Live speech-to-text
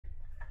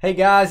Hey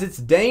guys, it's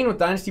Dane with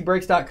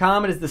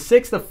DynastyBreaks.com. It is the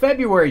 6th of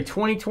February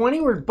 2020.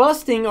 We're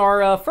busting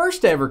our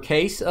first ever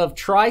case of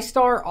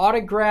Tristar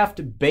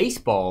autographed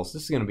baseballs.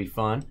 This is going to be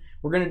fun.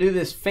 We're going to do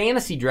this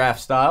fantasy draft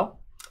style.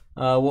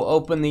 We'll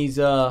open these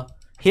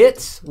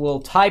hits, we'll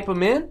type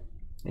them in,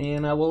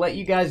 and we'll let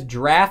you guys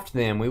draft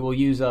them. We will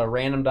use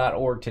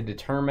random.org to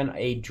determine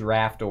a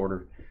draft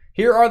order.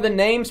 Here are the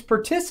names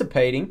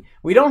participating.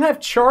 We don't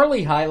have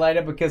Charlie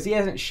highlighted because he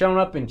hasn't shown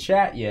up in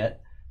chat yet.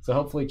 So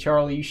hopefully,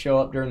 Charlie, you show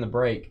up during the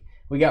break.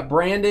 We got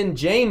Brandon,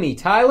 Jamie,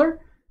 Tyler,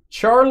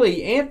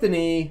 Charlie,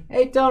 Anthony,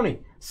 hey, Tony,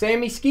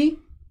 Sammy Ski,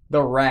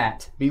 the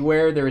rat.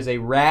 Beware, there is a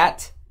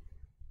rat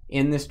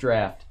in this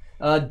draft.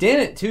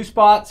 Dennett, 2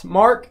 spots,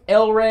 Mark,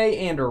 El Ray,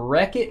 and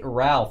Wreck-It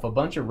Ralph, a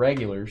bunch of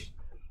regulars.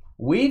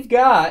 We've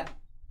got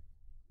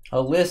a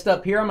list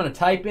up here. I'm going to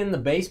type in the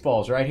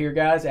baseballs right here,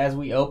 guys, as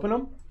we open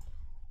them.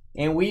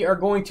 And we are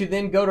going to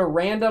then go to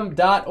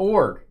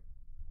random.org.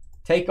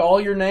 Take all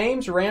your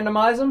names,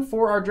 randomize them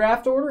for our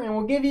draft order, and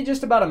we'll give you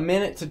just about a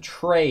minute to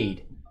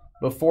trade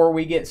before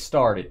we get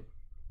started.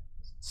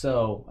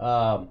 So,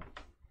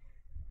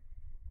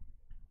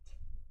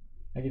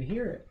 I can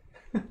hear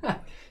it.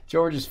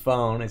 George's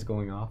phone is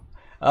going off.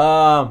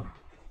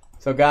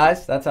 So,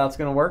 guys, that's how it's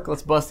going to work.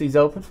 Let's bust these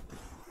open.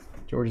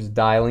 George is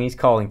dialing. He's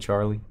calling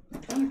Charlie.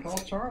 I'm trying to call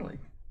Charlie.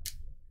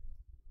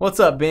 What's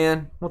up,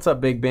 Ben? What's up,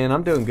 Big Ben?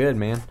 I'm doing good,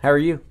 man. How are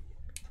you?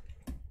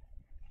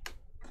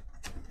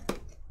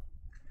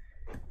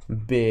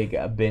 Big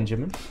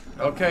Benjamin.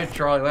 Okay,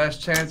 Charlie, last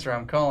chance, or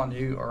I'm calling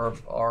you,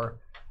 or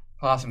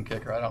possum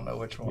kicker. I don't know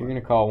which one. You're going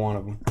to call one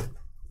of them.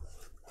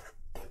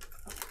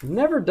 I've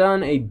never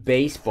done a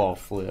baseball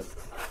flip.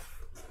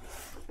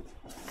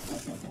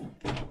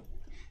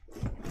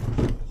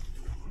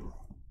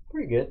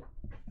 Pretty good.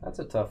 That's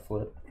a tough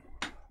flip.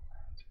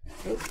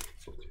 Oops.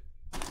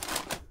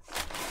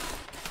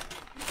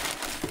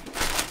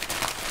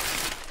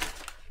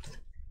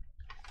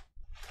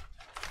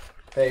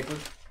 Paper.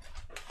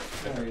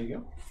 There you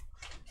go.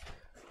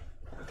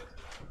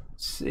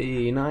 Let's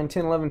see, 9,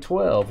 10, 11,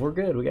 12. We're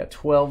good. We got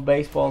 12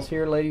 baseballs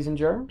here, ladies and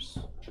germs.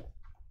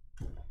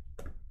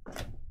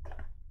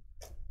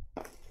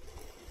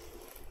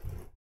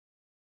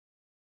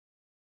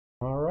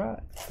 All right.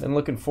 Been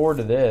looking forward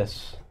to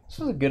this. This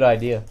is a good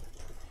idea.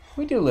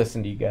 We do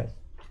listen to you guys.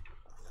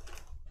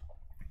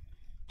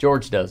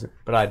 George doesn't,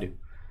 but I do.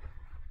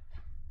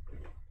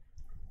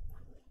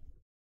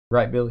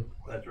 Right, Billy?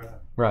 That's right.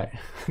 Right.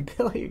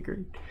 Billy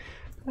agreed.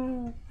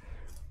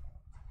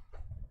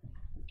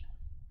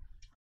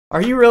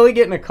 Are you really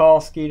getting a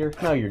call, Skeeter?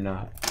 No, you're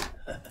not.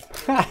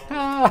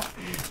 That's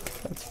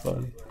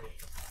funny.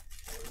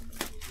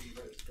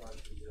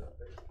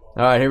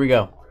 All right, here we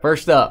go.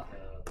 First up.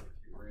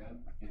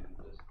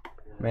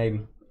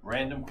 Maybe.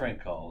 Random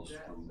crank calls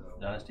from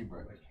Dynasty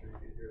Breaks.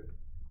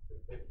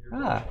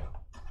 Ah.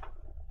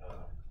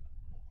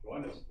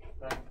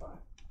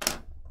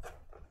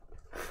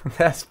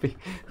 That's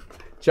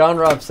John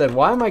Robb said,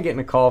 why am I getting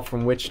a call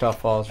from Wichita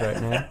Falls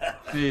right now?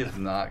 He is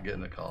not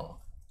getting a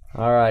call.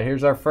 All right,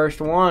 here's our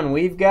first one.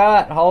 We've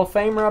got Hall of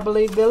Famer, I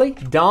believe, Billy.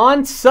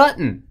 Don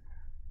Sutton.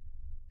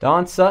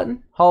 Don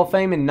Sutton, Hall of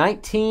Fame in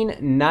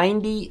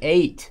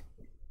 1998.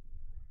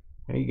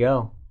 There you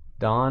go.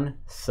 Don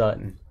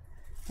Sutton.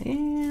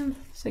 And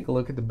let's take a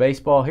look at the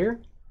baseball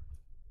here.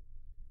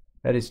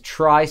 That is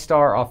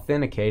Tristar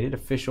authenticated,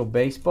 official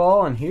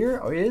baseball. And here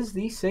is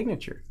the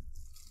signature.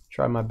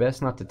 Try my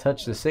best not to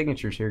touch the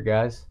signatures here,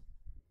 guys.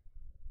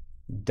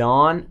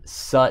 Don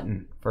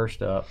Sutton,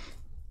 first up.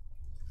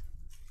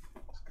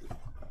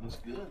 That's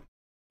good.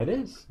 It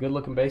is. Good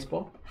looking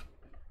baseball.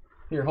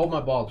 Here, hold my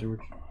ball,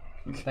 George.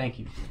 Thank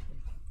you.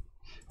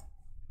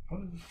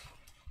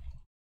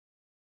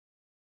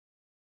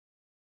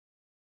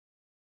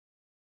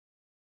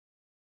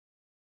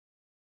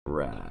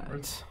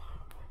 Right.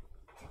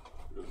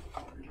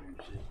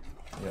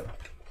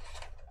 Yep.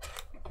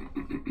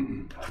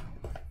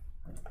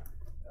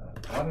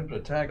 Why didn't put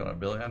a tag on it,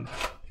 Billy?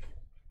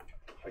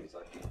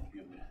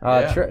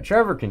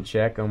 Trevor can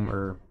check them,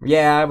 or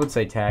yeah, I would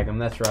say tag them.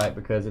 That's right,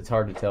 because it's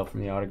hard to tell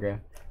from the autograph.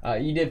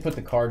 You did put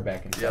the card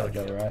back inside,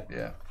 though, right?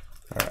 Yeah.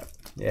 All right.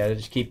 Yeah,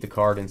 just keep the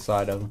card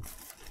inside of them.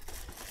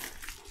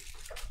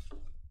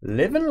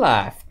 Living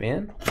life,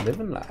 Ben.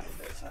 Living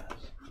life.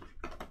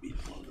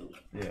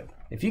 Yeah.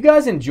 If you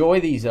guys enjoy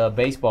these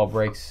baseball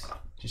breaks,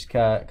 just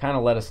kind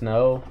of let us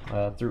know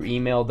through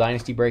email,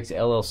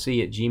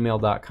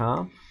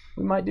 dynastybreaksllc@gmail.com.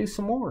 We might do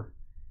some more.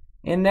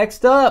 And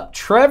next up,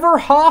 Trevor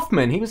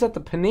Hoffman. He was at the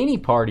Panini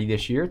party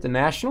this year at the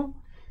National.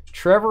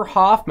 Trevor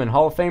Hoffman,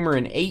 Hall of Famer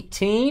in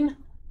 18.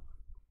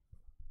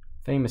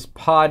 Famous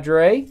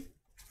Padre.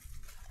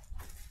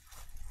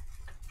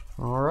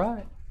 All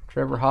right.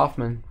 Trevor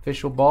Hoffman,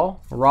 official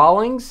ball.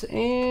 Rawlings,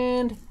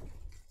 and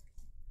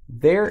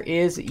there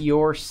is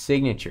your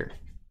signature.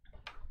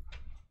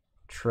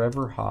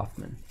 Trevor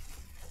Hoffman.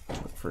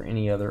 Look for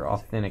any other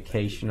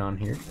authentication on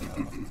here.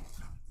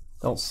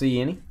 Don't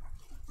see any.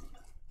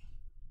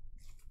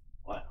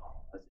 Wow.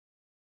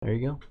 There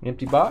you go.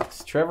 Empty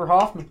box. Trevor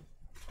Hoffman.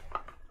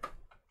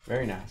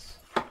 Very nice.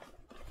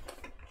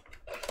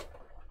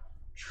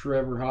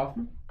 Trevor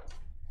Hoffman.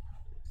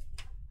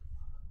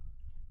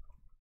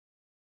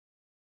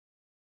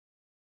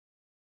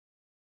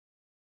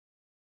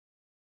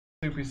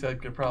 Soupy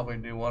said could probably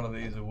do one of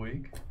these a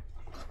week.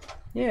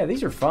 Yeah,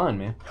 these are fun,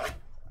 man.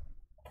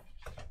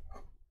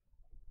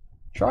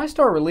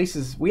 Tristar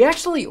releases... We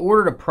actually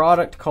ordered a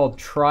product called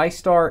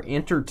Tristar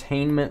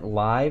Entertainment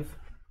Live.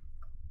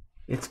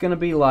 It's going to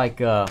be like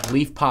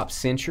Leaf Pop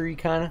Century,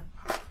 kind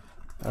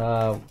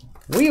of.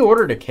 We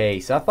ordered a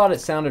case. I thought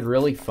it sounded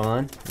really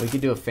fun. We could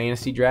do a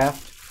fantasy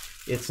draft.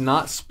 It's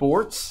not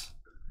sports.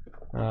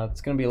 It's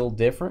going to be a little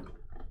different.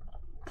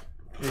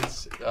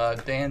 It's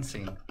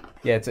dancing.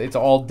 Yeah, it's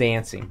all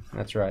dancing.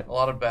 That's right. A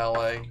lot of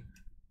ballet.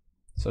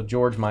 So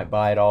George might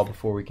buy it all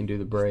before we can do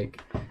the break.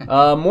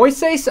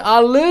 Moises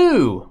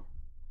Alou.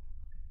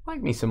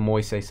 Like me some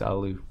Moises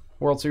Alou.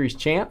 World Series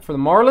champ for the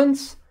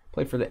Marlins.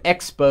 Played for the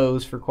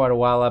Expos for quite a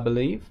while, I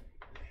believe.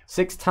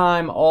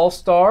 6-time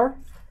All-Star.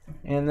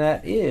 And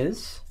that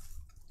is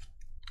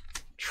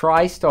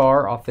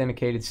Tristar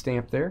authenticated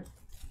stamp there.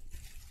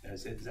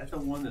 Is that the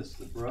one that's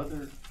the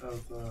brother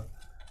of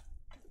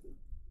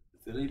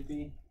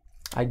Felipe?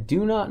 I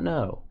do not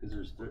know.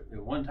 Because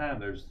at one time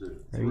there's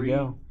There you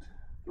go.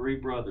 three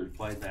brothers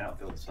played in the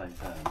outfield at the same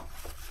time.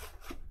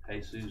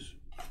 Jesus,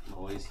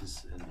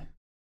 Moises, and I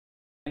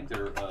think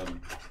there's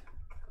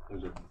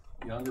a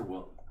younger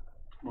one.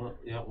 One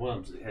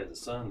of them has a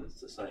son that's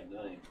the same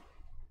name.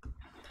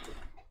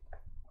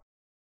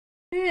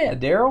 Yeah,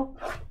 Daryl.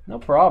 No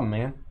problem,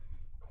 man.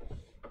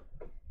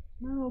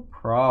 No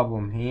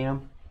problem,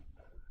 Ham.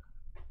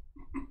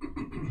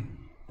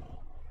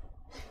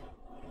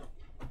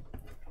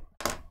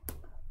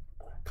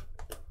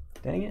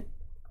 Dang it.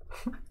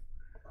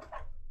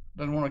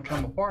 Doesn't want to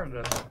come apart,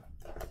 does it?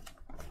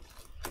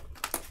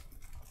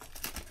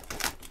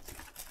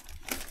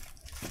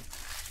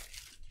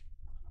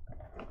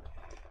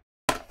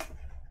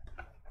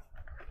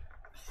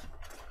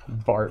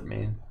 Bart,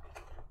 man.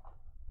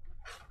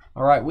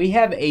 All right, we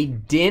have a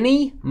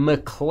Denny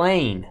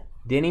McLain.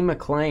 Denny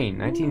McLain,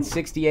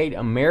 1968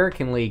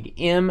 American League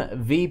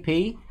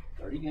MVP.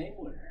 30-game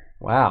winner.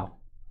 Wow.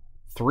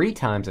 3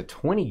 times a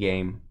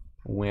 20-game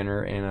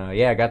winner. And,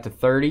 yeah, got to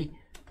 30.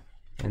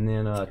 And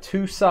then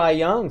 2 Cy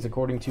Youngs,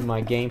 according to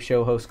my game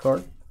show host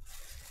card.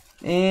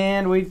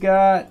 And we've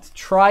got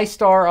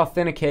Tristar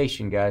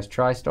authentication, guys.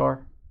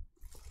 Tristar.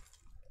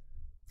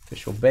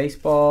 Official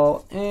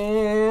baseball.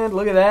 And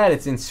look at that.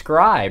 It's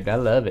inscribed. I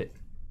love it.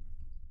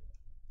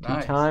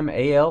 Nice. 2-time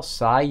AL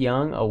Cy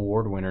Young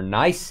Award winner.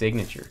 Nice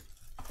signature.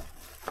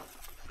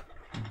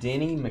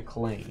 Denny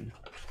McLain.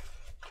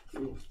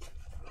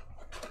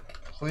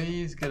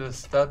 Please get a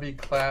stubby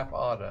clap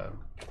auto.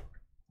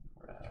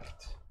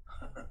 Right.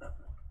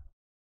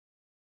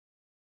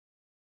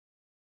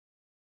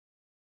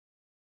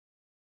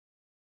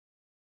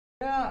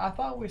 Yeah, I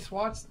thought we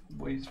switched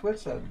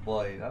that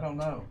blade. I don't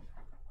know.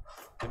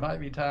 It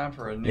might be time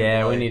for a new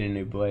Yeah, blade. we need a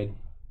new blade.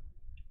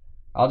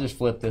 I'll just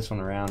flip this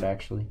one around,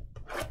 actually.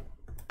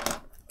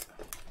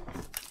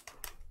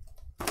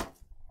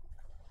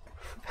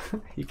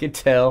 You can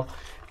tell.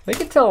 They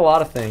can tell a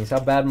lot of things, how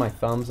bad my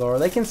thumbs are.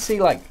 They can see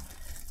like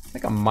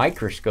a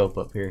microscope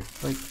up here.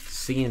 Like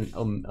seeing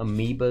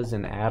amoebas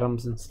and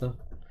atoms and stuff.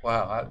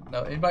 Wow.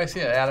 No, anybody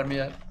seen an atom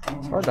yet?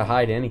 It's hard to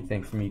hide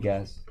anything from you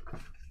guys.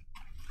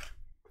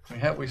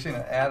 We've seen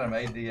an atom,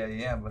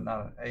 A-D-A-M, but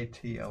not an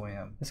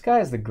A-T-O-M. This guy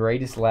has the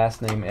greatest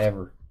last name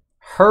ever.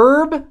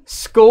 Herb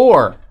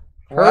Score.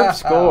 Herb Wow.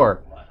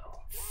 Score.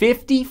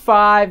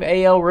 55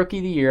 AL Rookie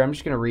of the Year. I'm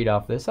just going to read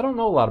off this. I don't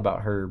know a lot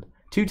about Herb.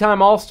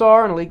 2-time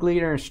All-Star and league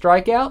leader in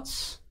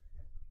strikeouts.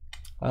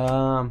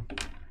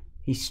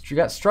 He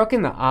got struck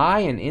in the eye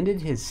and ended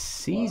his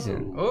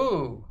season.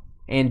 Ooh.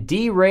 And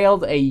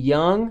derailed a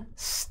young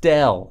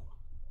Stell.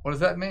 What does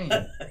that mean?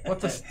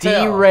 What's a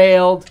stell?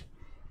 Derailed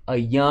a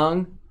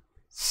young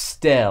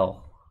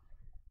Stell.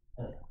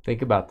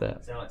 Think about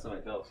that. Sound like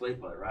somebody fell asleep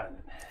while they're riding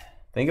it.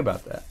 Think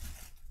about that.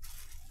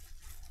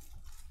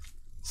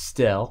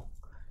 Stell.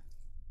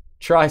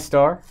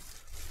 Tristar.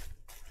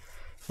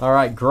 All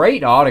right,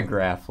 great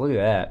autograph. Look at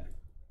that.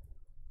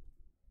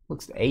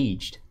 Looks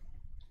aged.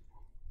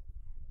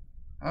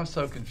 I'm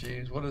so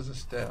confused. What is a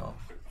stell?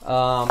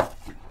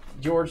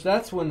 George,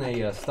 that's when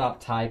they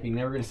stopped typing.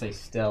 They were going to say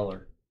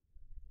stellar.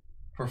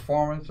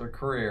 Performance or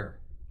career?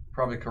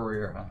 Probably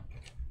career, huh?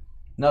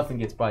 Nothing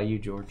gets by you,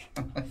 George.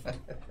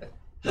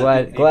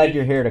 Glad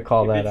you're here to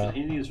call that out.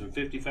 Indians from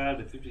 55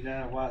 to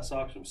 59, White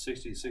Sox from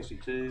 60 to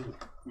 62,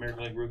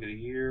 American League Rookie of the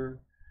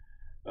Year.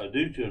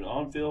 Due to an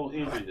on-field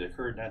injury that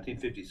occurred in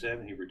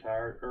 1957, he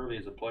retired early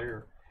as a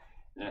player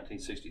in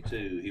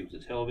 1962. He was a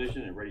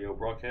television and radio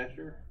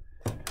broadcaster.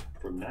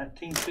 From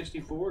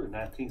 1964 to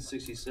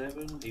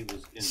 1967, he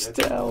was in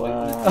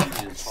Stella.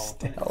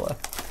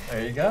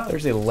 There you go.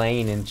 There's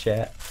Elaine in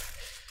chat.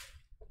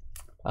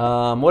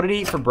 What did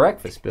he eat for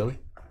breakfast, Billy?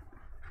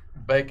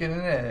 Bacon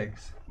and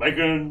eggs.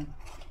 Bacon.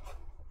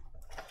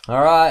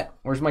 All right,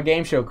 where's my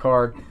game show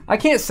card? I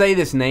can't say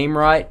this name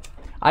right.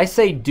 I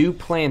say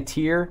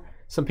Duplantier.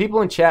 Some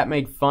people in chat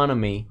made fun of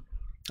me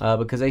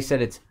because they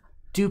said it's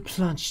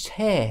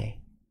Duplanche.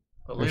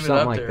 But Or leave it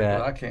something up like there, that.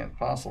 'cause I can't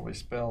possibly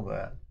spell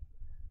that.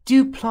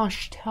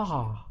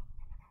 Duplanche.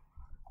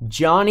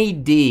 Johnny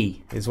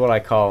D is what I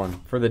call him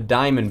for the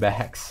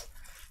Diamondbacks.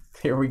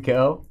 Here we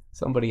go.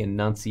 Somebody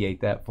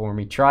enunciate that for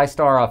me.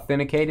 TriStar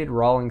authenticated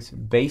Rawlings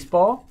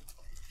baseball.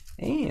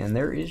 And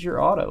there is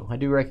your auto. I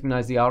do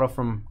recognize the auto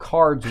from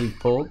cards we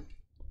pulled.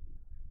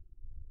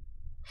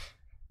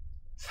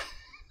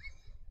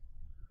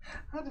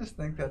 I just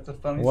think that's a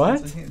funny What?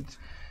 sense of humor.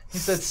 He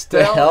said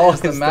Stell Stell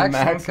is the is the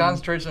maximum maximum.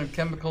 concentration of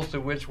chemicals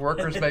to which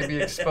workers may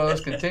be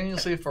exposed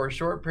continuously for a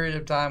short period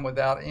of time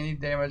without any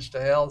damage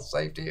to health,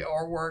 safety,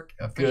 or work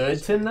Good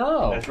efficiency. to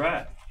know. That's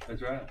right.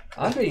 That's right.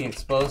 I'm being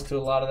exposed to a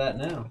lot of that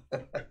now.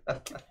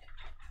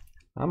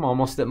 I'm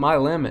almost at my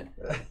limit.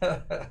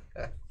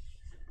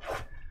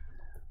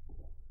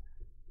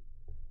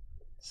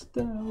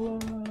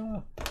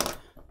 Stella.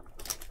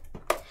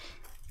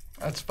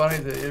 That's funny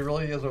that it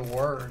really is a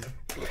word.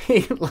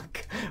 Hey,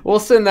 look, we'll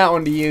send that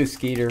one to you,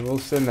 Skeeter. We'll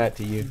send that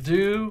to you.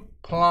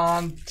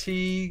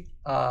 Duplantia.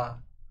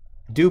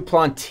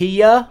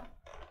 Duplantia?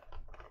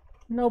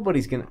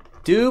 Nobody's gonna.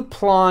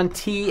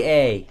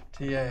 Duplantier.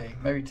 TA.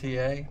 Maybe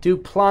TA.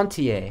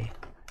 Duplantier.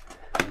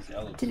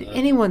 Did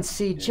anyone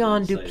see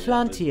John Duplantier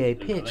Duplantier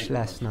pitch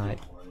last night?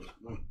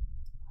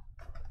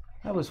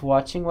 I was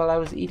watching while I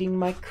was eating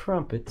my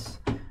crumpets.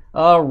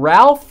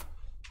 Ralph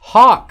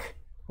Hawk.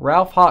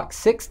 Ralph Hawk,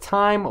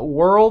 6-time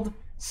World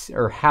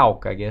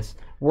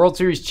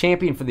Series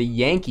champion for the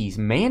Yankees,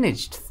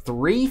 managed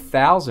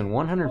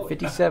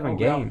 3,157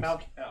 games.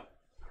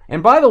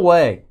 And by the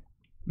way,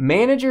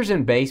 managers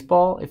in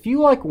baseball, if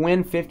you like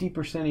win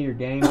 50% of your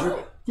games,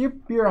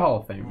 you're a Hall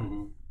of Famer.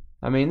 Mm-hmm.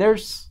 I mean,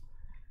 there's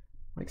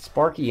like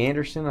Sparky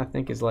Anderson, I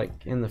think is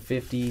like in the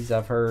 50s,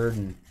 I've heard.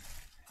 And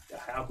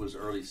Houck was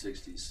early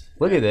 60s.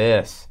 look at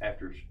this.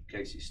 After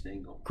Casey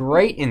Stengel.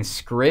 Great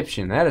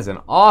inscription. That is an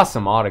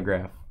awesome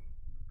autograph.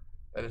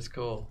 That is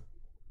cool.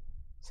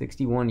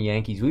 61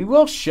 Yankees. We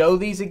will show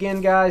these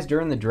again, guys,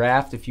 during the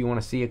draft if you want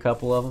to see a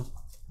couple of them.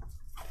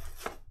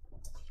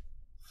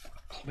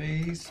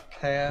 Please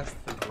pass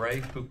the gray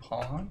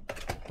coupon.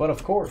 But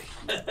of course.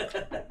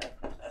 Let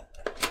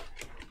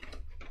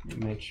me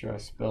make sure I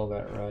spell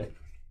that right.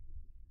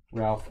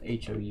 Ralph,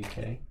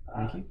 H-O-U-K.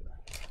 Thank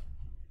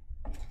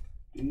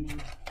you.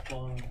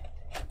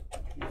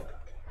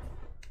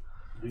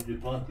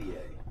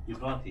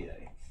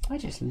 Duplantier. I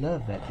just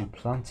love that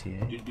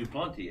Duplantier.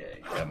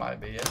 Duplantier. That might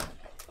be it.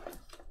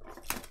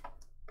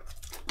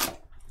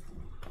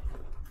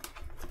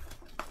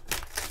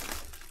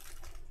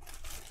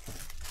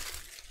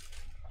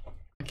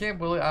 I can't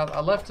believe I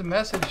left a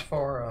message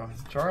for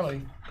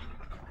Charlie.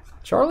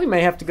 Charlie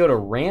may have to go to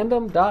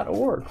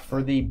random.org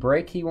for the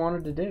break he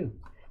wanted to do.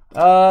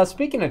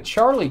 Speaking of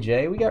Charlie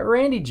J, we got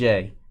Randy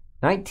J.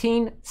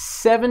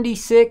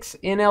 1976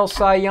 NL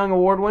Cy Young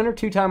Award winner,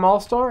 2-time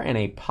All-Star, and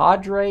a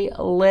Padre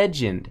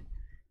legend,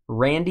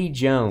 Randy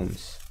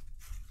Jones.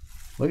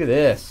 Look at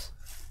this.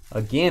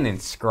 Again,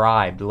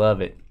 inscribed.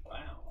 Love it. Wow.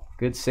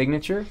 Good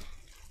signature.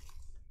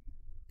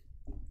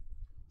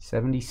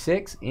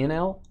 76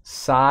 NL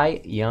Cy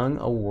Young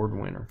Award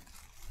winner.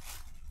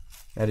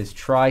 That is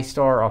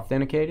TriStar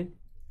authenticated.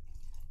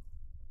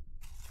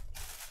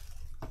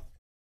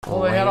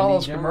 Well, they had all Randy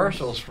those Jones.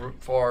 commercials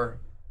for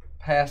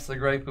Pass the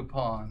Grey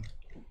Poupon.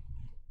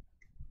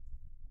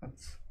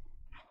 That's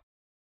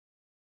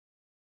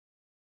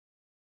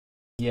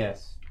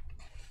Yes.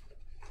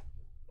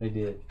 They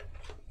did.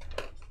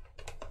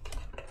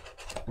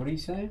 What are you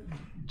saying?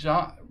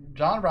 John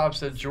Robb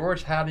said,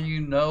 George, how do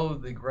you know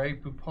the Grey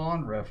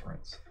Poupon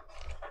reference?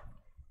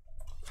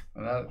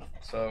 And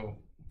so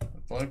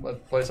the only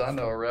place I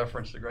know a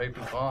reference to Grey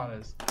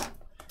Poupon is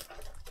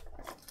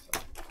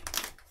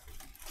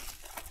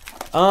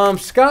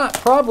Scott,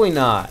 probably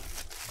not.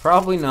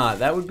 Probably not.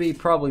 That would be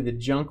probably the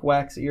junk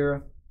wax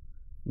era.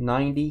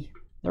 90.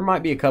 There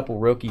might be a couple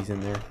rookies in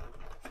there.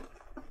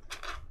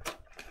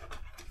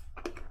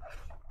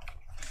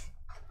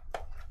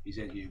 He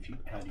said,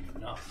 how do you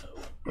not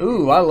know?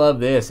 Ooh, I love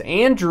this.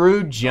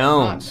 Andrew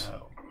Jones. not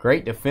know.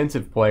 Great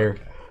defensive player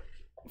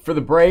for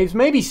the Braves.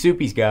 Maybe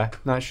Soupy's guy.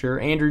 Not sure.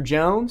 Andrew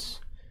Jones.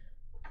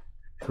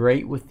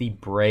 Great with the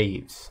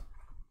Braves.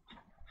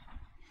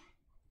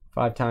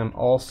 5-time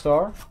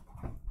All-Star.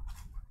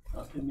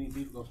 Not too many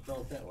people gonna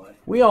spell it that way.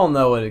 We all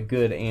know a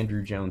good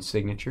Andrew Jones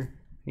signature.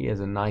 He has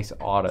a nice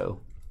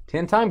auto.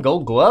 10-time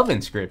Gold Glove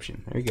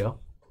inscription. There you go.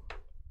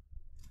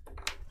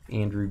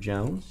 Andrew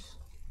Jones.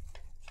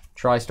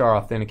 TriStar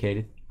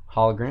authenticated.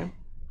 Hologram.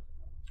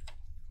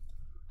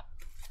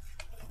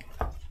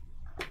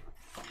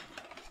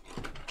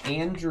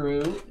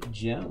 Andrew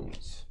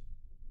Jones.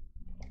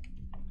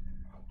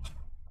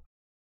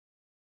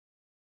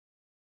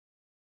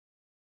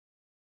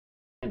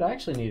 And I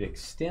actually need to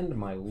extend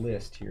my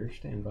list here.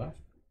 Stand by.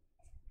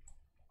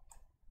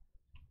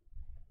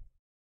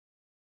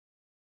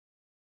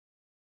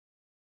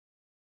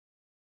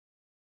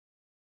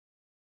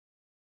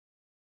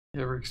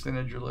 You ever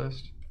extended your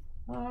list?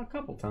 A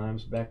couple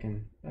times back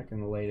in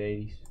the late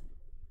 80s.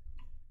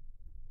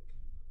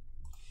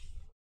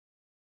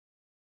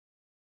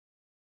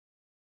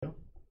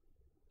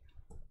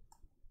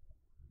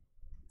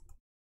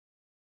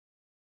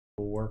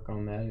 We'll work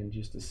on that in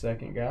just a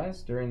second,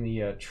 guys, during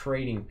the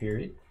trading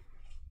period.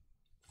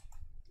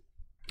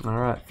 All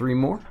right, 3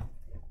 more.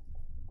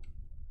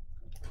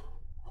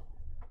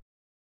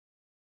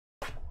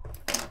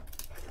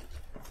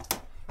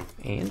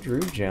 Andrew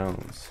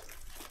Jones.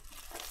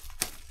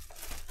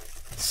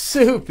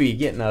 Soupy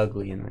getting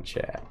ugly in the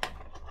chat.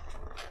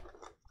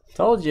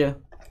 Told you,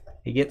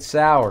 he gets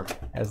sour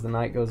as the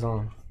night goes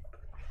on.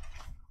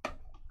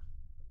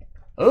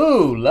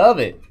 Ooh, love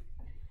it.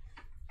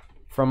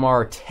 From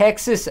our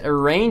Texas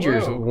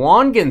Rangers, Whoa.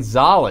 Juan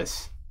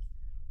Gonzalez.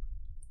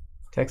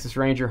 Texas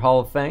Ranger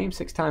Hall of Fame,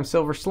 6-time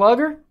Silver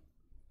Slugger,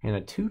 and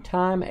a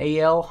 2-time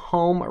AL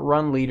home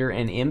run leader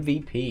and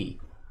MVP.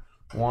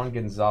 Juan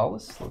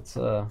Gonzalez. Let's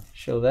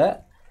show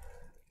that.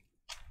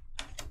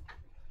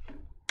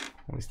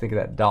 Always think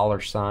of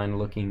that $sign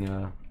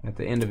looking at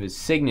the end of his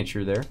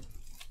signature there.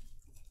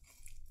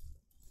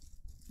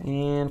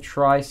 And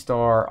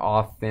Tristar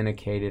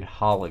authenticated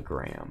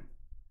hologram.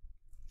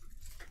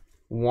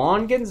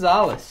 Juan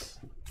Gonzalez.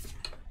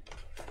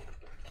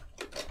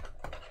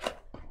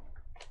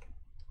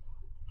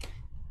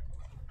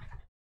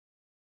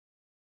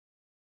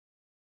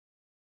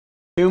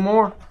 Two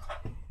more.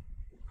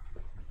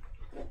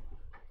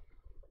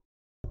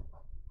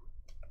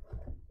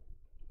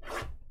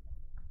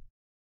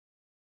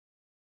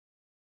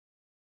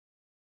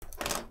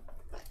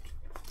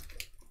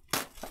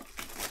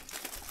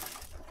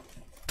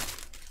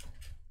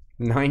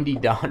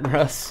 $90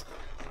 Donruss.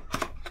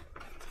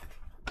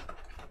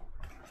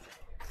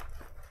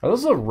 Are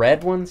those the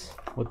red ones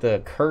with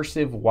the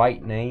cursive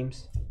white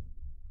names?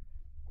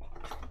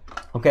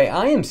 Okay,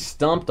 I am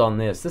stumped on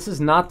this. This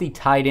is not the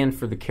tight end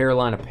for the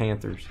Carolina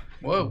Panthers.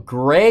 Whoa.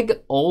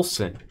 Greg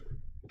Olson,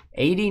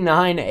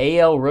 89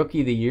 AL Rookie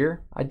of the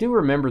Year. I do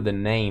remember the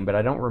name, but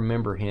I don't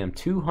remember him.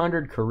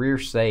 200 career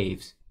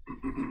saves.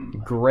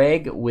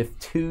 Greg with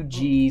 2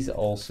 G's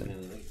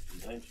Olson.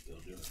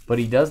 But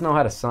he does know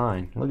how to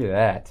sign. Look at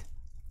that.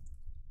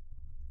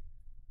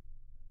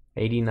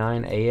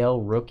 89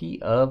 AL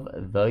Rookie of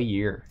the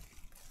Year.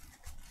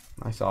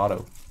 Nice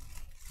auto.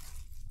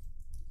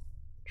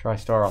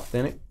 Tristar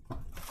Authentic.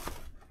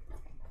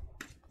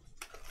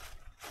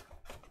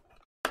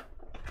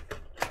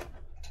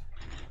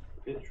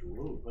 Pitcher,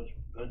 whoa,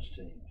 bunch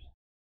teams.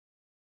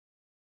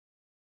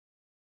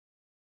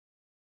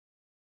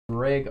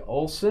 Greg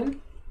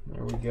Olson.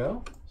 There we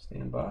go.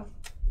 Stand by.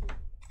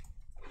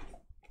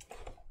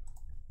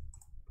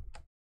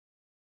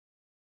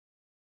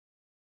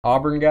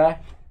 Auburn guy.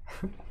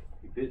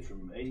 He pitched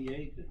from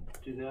 88 to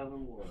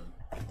 2001.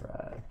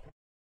 Right.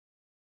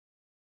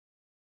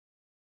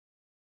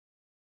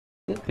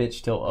 Did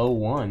pitch till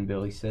 01,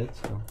 Billy said,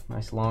 so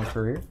nice long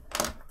career.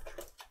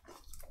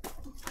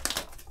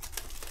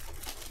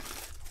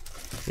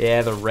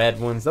 Yeah, the red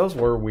ones, those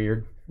were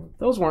weird.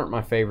 Those weren't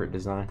my favorite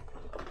design.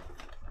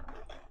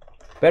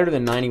 Better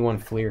than 91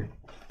 Fleer.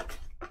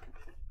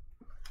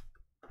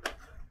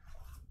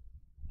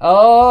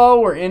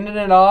 Oh, we're ending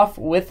it off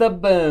with a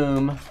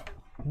boom.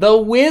 The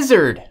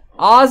Wizard,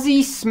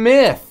 Ozzie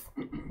Smith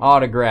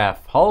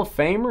autograph. Hall of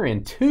Famer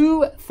in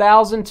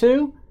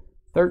 2002.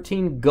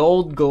 13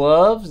 gold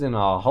gloves and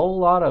a whole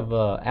lot of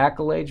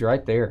accolades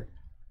right there.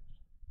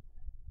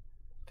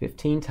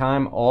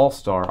 15-time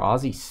All-Star,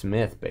 Ozzie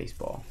Smith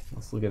baseball.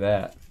 Let's look at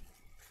that.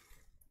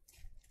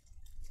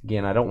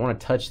 Again, I don't want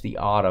to touch the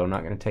auto. I'm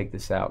not going to take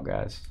this out,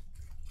 guys.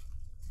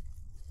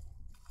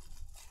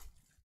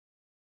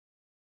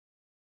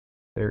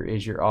 There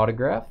is your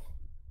autograph.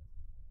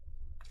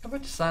 I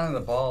bet you signing the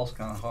ball is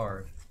kind of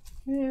hard.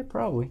 Yeah,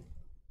 probably.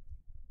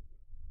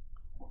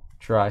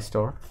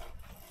 Tristar.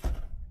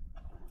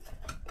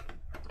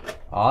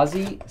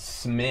 Ozzie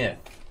Smith.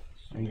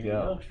 There you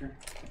go.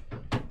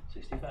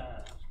 65.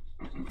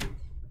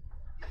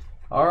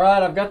 All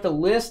right, I've got the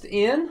list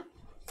in.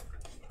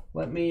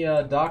 Let me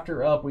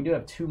doctor up. We do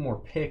have 2 more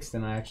picks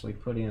than I actually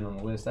put in on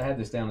the list. I had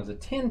this down as a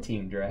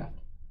 10-team draft.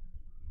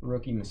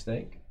 Rookie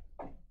mistake.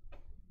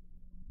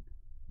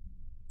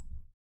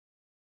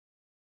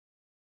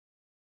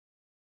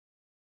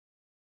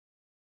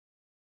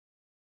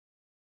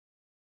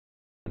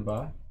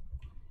 Bye.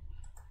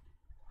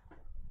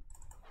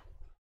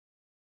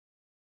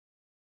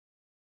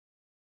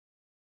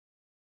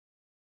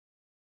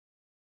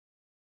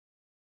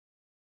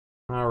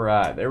 All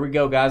right, there we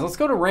go, guys. Let's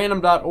go to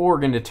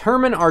random.org and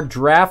determine our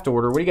draft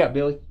order. What do you got,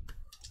 Billy?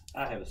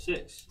 I have a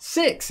 6.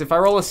 6. If I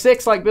roll a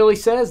 6, like Billy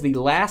says, the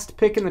last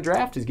pick in the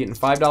draft is getting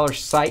 $5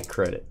 site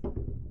credit.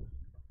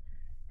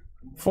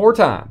 4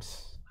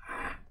 times.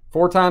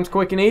 4 times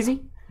quick and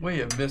easy. We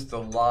have missed a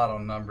lot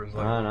on numbers.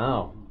 Like I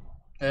know.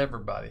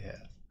 everybody has.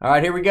 All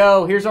right, here we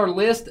go. Here's our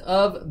list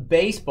of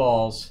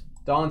baseballs.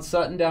 Don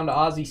Sutton down to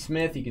Ozzie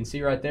Smith. You can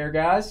see right there,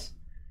 guys.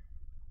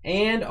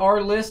 And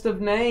our list of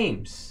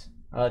names.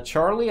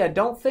 Charlie, I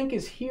don't think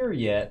is here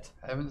yet.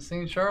 Haven't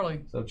seen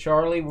Charlie. So,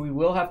 Charlie, we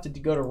will have to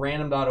go to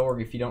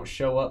random.org if you don't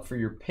show up for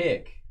your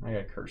pick. I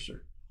got a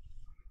cursor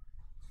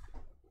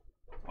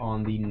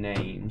on the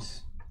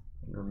names.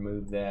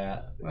 Remove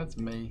that. That's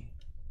me.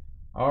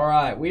 All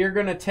right, we are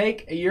going to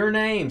take your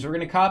names. We're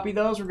going to copy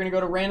those. We're going to go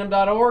to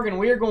random.org, and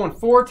we are going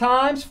 4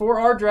 times for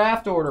our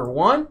draft order.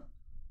 1.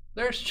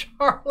 There's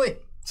Charlie.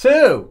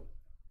 2.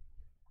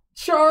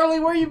 Charlie,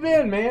 where you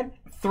been, man?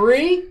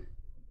 3.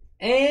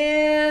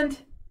 And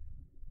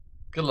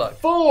Good luck.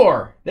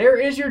 4. There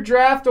is your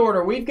draft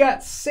order. We've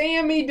got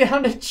Sammy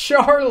down to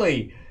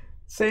Charlie.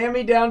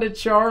 Sammy down to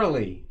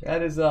Charlie.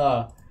 That is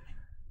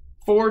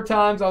 4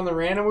 times on the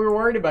random. We were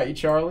worried about you,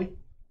 Charlie.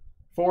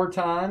 4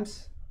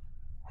 times.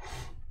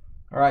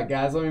 All right,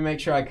 guys, let me make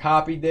sure I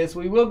copied this.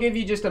 We will give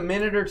you just a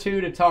minute or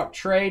 2 to talk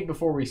trade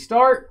before we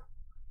start.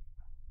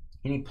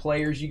 Any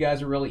players you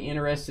guys are really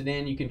interested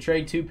in, you can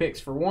trade 2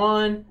 picks for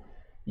 1.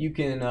 You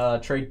can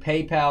trade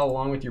PayPal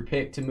along with your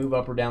pick to move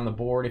up or down the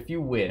board if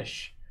you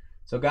wish.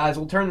 So, guys,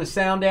 we'll turn the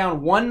sound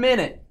down 1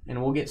 minute,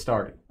 and we'll get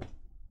started.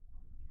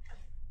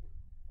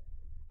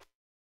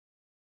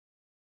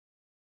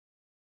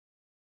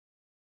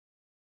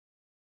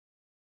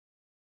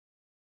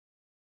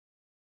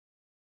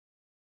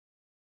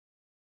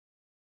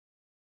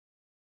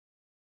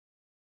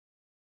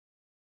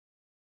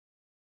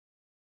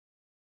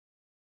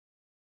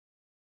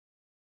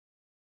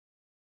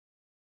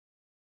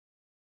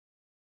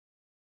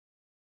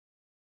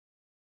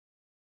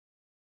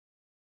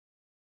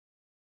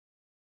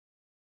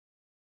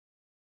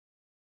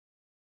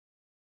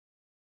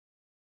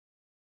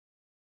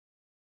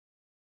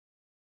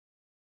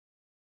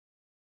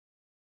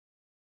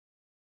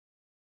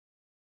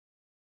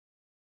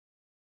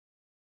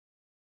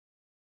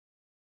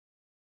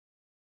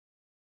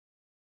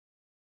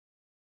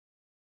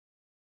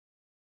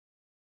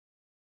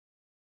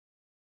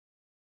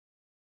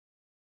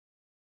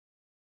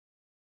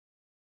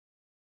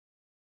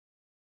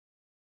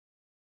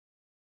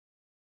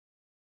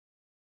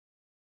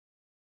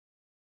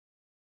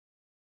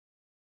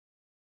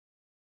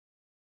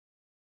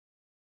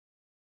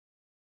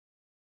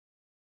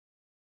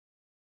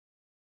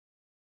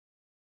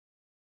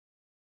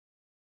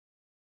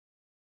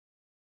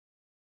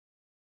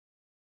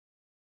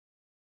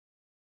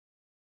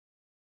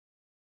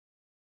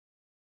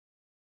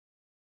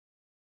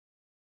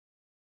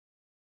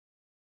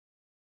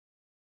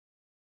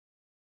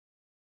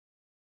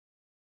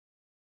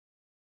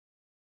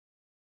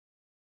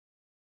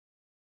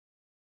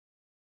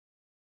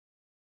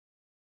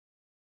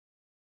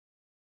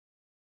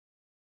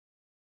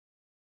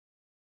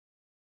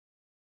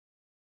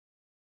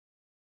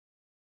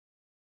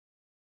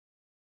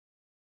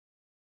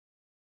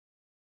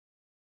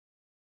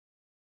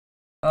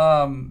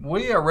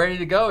 We are ready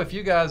to go if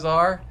you guys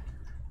are.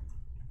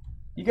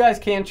 You guys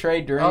can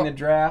trade during the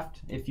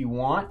draft if you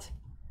want.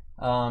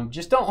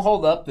 Just don't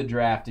hold up the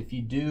draft. If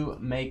you do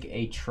make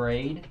a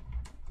trade,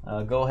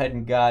 go ahead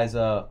and, guys,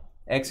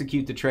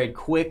 execute the trade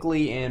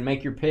quickly and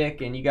make your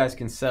pick, and you guys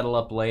can settle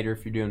up later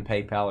if you're doing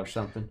PayPal or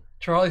something.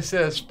 Charlie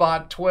says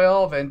spot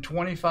 12 and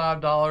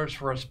 $25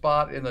 for a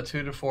spot in the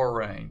 2 to 4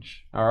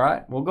 range. All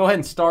right. We'll go ahead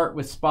and start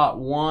with spot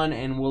 1,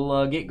 and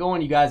we'll get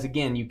going. You guys,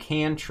 again, you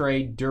can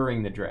trade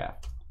during the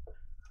draft.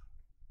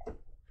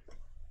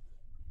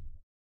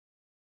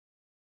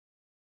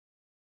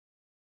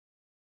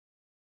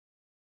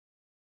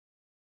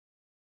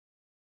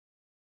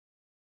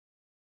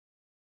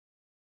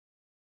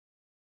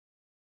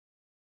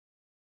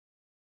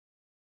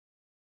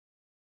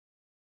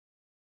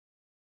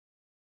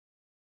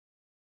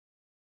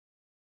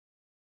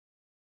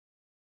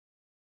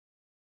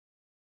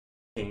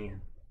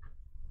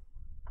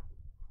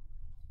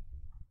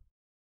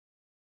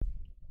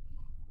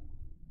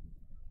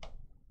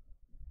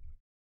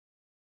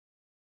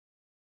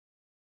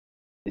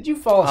 Did you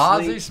fall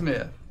asleep?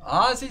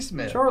 Ozzie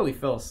Smith. Charlie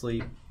fell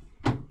asleep.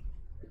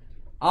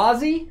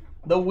 Ozzie,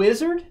 the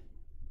wizard?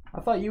 I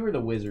thought you were the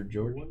wizard,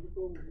 George.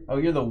 Oh,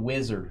 you're the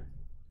wizard.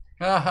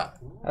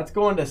 That's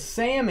going to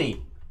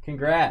Sammy.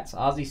 Congrats.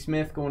 Ozzie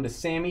Smith going to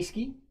Sammy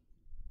Ski.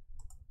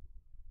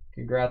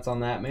 Congrats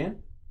on that,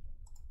 man.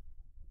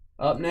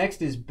 Up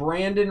next is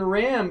Brandon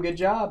Rim. Good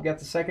job. Got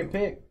the 2nd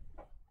pick.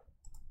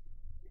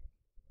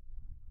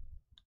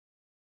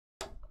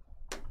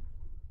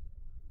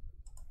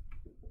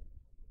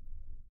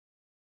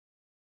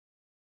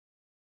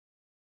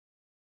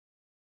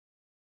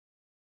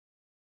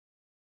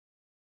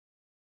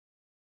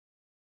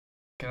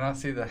 Can I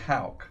see the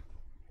Hawk?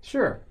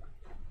 Sure.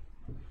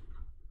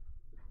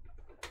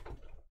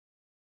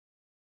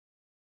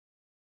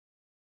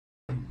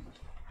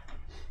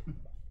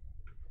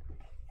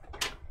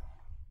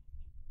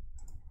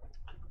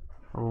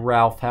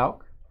 Ralph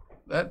Houck.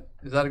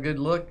 Is that a good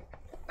look?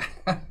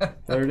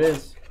 There it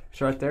is.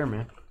 It's right there,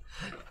 man.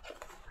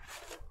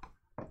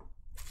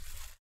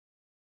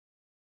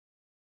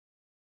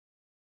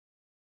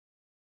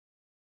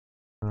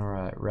 All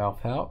right,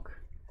 Ralph Houck.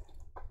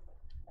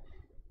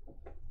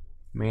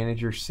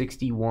 Manager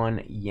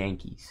 61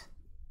 Yankees.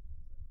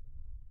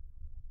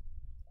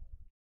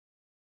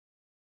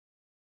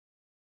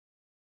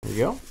 There you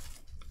go.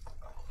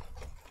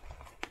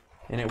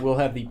 And it will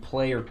have the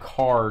player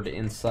card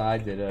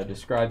inside that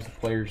describes the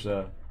player's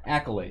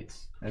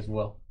accolades as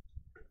well.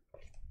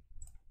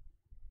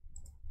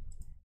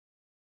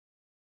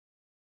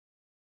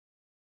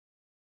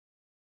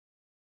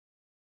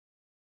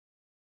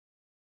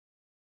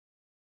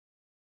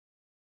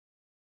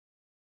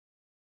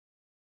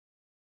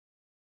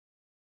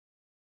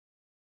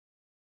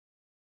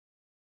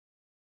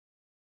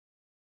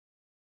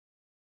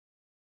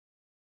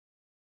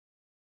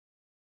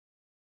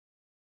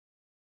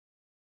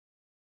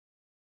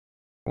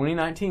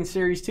 2019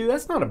 Series 2.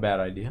 That's not a bad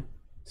idea.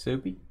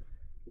 Soupy.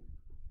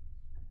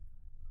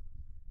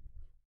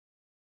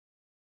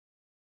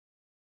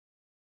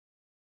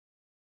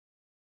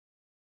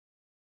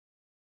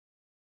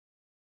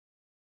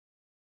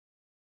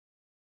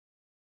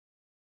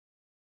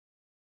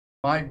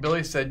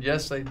 Billy said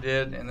yes, they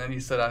did, and then he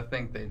said I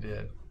think they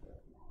did.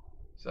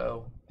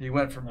 So he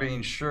went from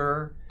being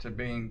sure to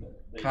being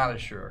kind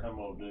of sure. I'm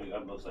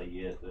gonna say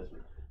yes. That's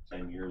the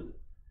same year.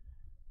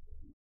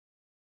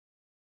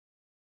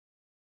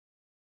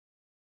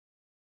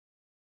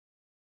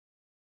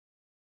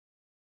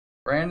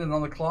 Brandon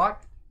on the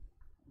clock.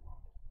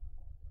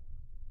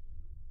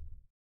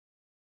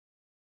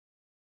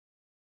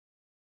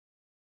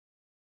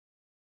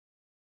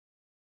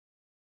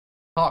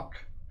 Hawk.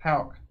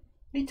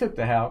 He took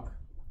the Hawk.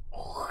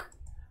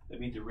 They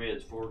beat the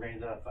Reds 4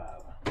 games out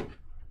of 5.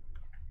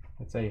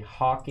 That's a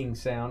hawking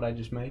sound I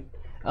just made.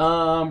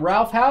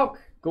 Ralph Houck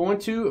going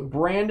to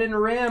Brandon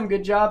Rim.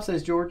 Good job,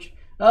 says George.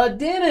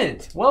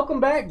 Dennett. Welcome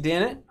back,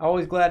 Dennett.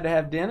 Always glad to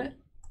have Dennett.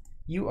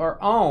 You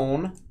are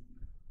on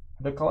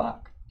the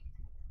clock.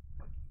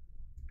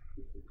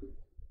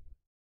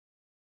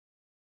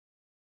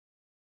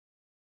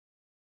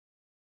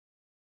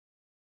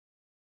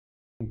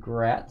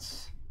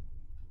 Congrats.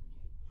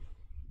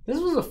 This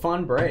was a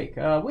fun break.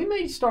 We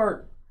may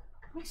start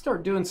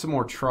doing some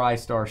more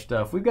Tristar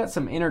stuff. We've got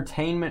some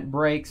entertainment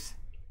breaks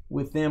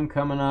with them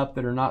coming up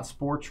that are not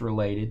sports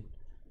related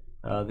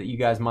that you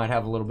guys might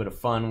have a little bit of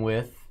fun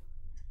with.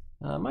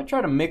 Might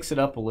try to mix it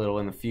up a little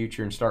in the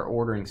future and start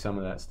ordering some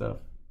of that stuff.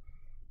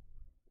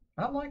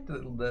 I liked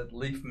that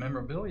Leaf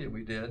memorabilia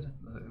we did.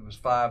 It was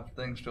 5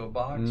 things to a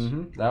box.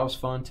 That was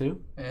fun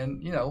too.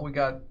 And you know,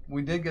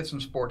 we did get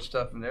some sports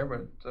stuff in there,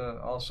 but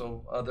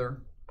also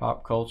other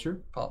pop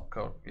culture.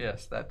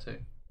 Yes, that too.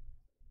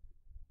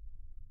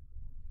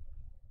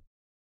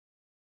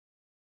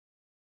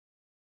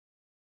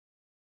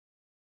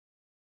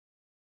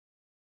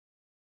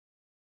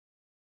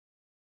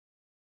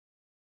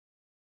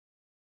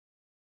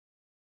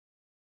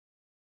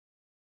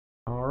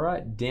 All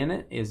right,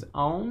 Dennett is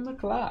on the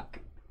clock.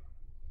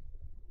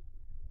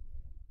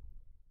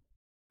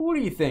 What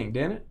do you think,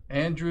 Dennett?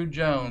 Andrew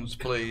Jones,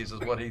 please, is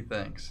what he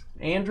thinks.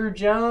 Andrew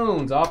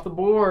Jones off the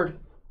board.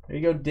 There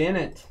you go,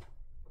 Dennett.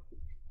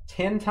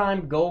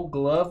 10-time Gold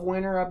Glove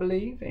winner, I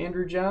believe.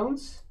 Andrew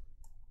Jones.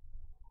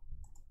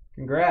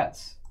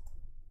 Congrats.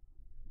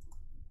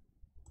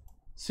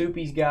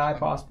 Soupy's guy,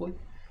 possibly.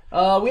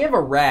 We have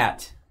a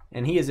rat,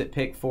 and he is at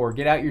pick 4.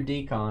 Get out your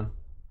decon.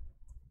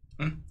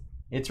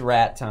 It's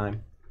rat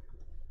time.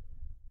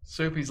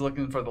 Soupy's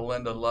looking for the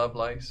Linda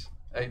Lovelace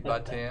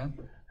 8x10.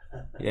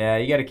 Yeah,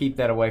 you got to keep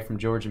that away from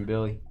George and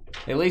Billy.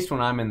 At least when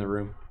I'm in the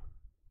room.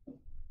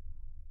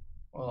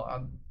 Well,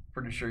 I'm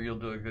pretty sure you'll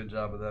do a good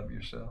job of that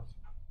yourself.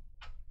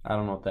 I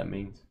don't know what that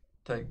means.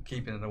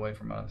 Keeping it away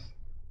from us.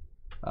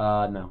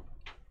 No.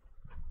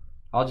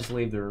 I'll just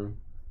leave the room.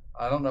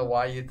 I don't know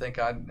why you think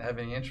I'd have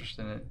any interest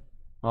in it.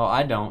 Well,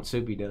 I don't.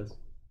 Soupy does.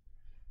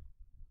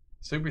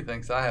 Soupy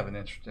thinks I have an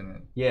interest in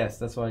it. Yes,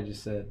 that's what I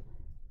just said.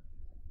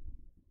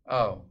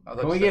 Oh.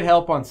 Can we get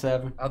help on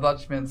 7? I thought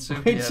you meant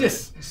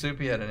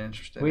Soupy had an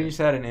interest in it. We just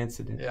had an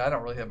incident. Yeah, I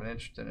don't really have an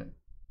interest in it.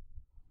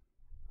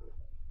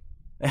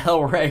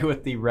 El Ray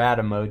with the rat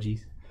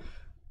emojis.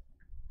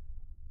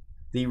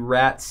 The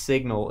rat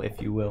signal,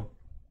 if you will.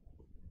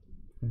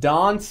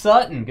 Don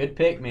Sutton. Good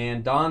pick,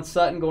 man. Don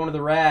Sutton going to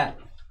the rat.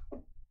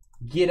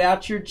 Get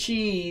out your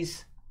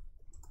cheese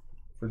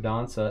for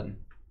Don Sutton.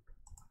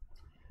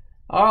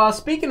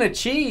 Speaking of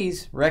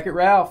cheese, Wreck-It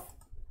Ralph.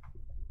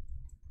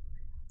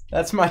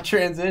 That's my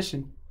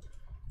transition.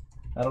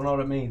 I don't know what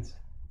it means.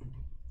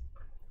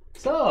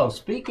 So,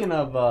 speaking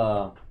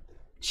of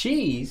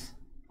cheese,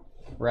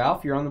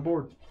 Ralph, you're on the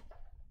board.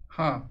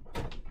 Huh.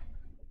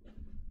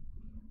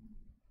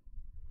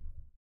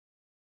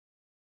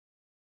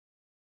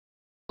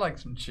 I like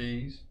some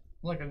cheese.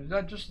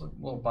 Just a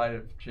little bite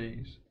of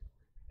cheese.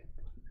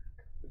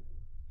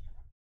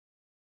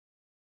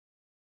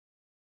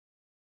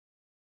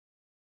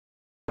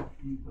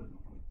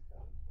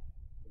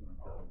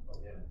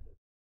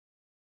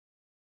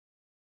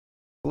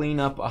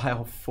 Clean up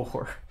aisle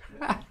 4.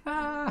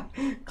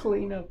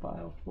 Clean up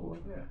aisle 4.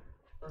 Yeah.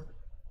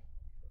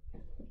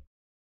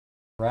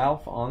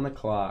 Ralph on the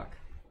clock.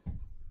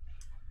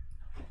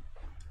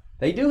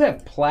 They do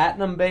have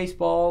platinum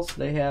baseballs.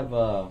 They have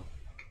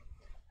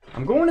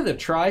I'm going to the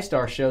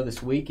Tristar show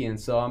this weekend,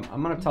 so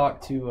I'm going to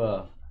talk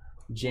to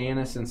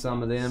Janice and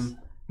some of them.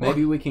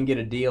 Maybe we can get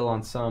a deal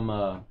on some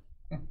of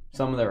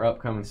their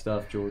upcoming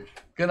stuff, George.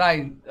 Good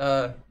night,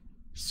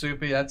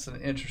 Soupy. That's an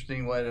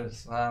interesting way to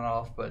sign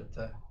off, but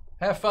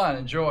have fun,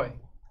 enjoy.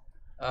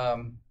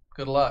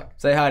 Good luck.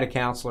 Say hi to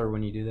Counselor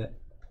when you do that.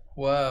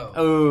 Whoa.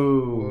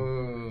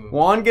 Oh.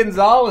 Juan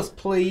Gonzalez,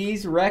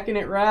 please. Wrecking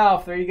it,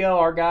 Ralph. There you go.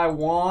 Our guy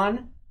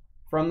Juan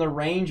from the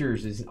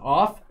Rangers is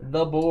off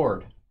the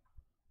board.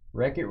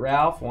 Wreck It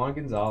Ralph, Juan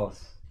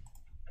Gonzalez.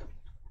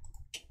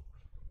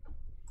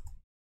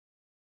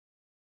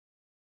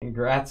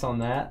 Congrats on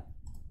that.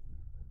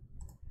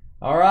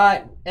 All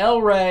right,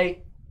 El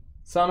Ray,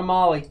 Son of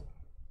Molly.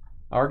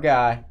 Our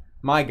guy.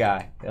 My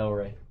guy, El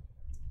Rey.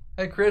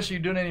 Hey, Chris, you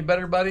doing any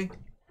better, buddy?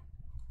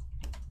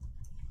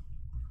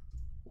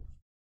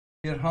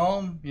 You at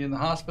home? You in the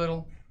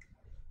hospital?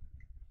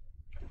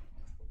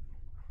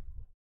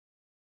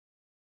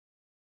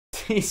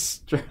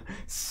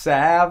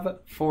 Salve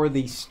for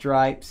the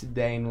stripes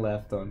Dane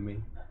left on me.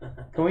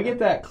 Can we get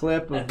that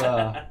clip of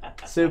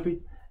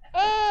Soupy?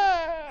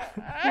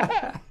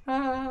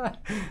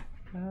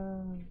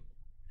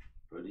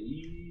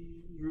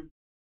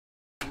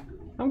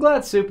 I'm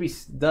glad Soupy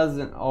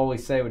doesn't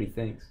always say what he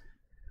thinks.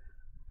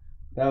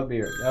 That would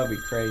be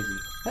crazy.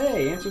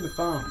 Hey, answer the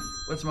phone.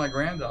 What's my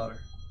granddaughter?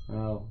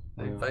 Oh,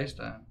 They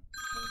FaceTime.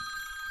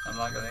 I'm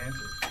not gonna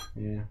answer.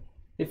 yeah.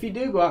 If you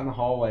do, go out in the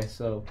hallway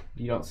so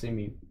you don't see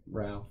me,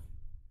 Ralph.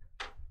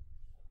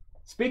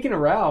 Speaking of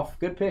Ralph,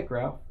 good pick,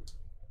 Ralph.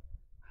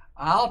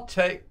 I'll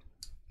take.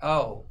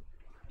 Oh,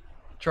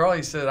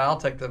 Charlie said I'll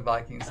take the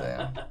Vikings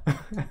down.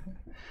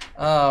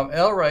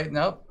 El Ray,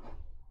 nope.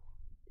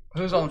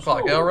 Who's on the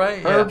clock? El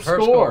Ray? Herb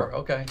Score.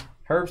 Okay.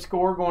 Herb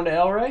Score going to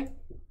El Rey?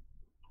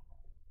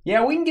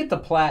 Yeah, we can get the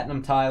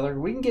platinum, Tyler.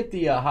 We can get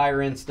the higher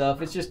end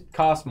stuff. It just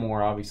costs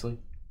more, obviously.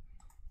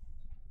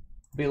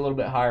 Be a little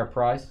bit higher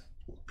price.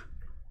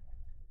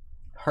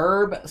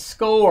 Herb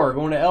Score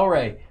going to El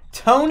Rey.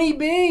 Tony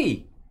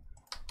B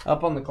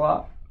up on the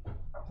clock.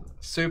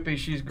 Soupy,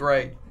 she's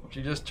great.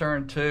 She just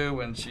turned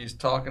 2 and she's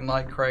talking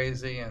like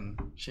crazy and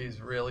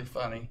she's really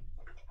funny.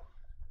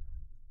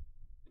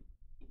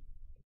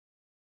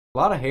 A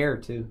lot of hair,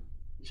 too.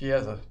 She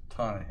has a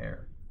ton of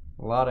hair.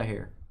 A lot of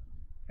hair.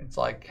 It's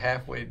like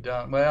halfway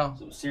done. Well,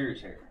 Some serious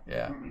hair.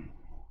 yeah.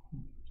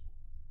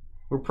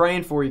 We're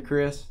praying for you,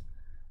 Chris.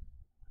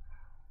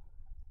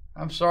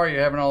 I'm sorry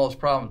you're having all those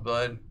problems,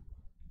 bud.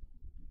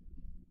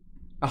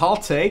 I'll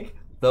take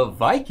the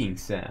Viking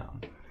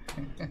sound.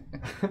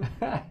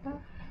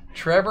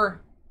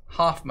 Trevor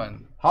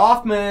Hoffman.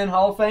 Hoffman,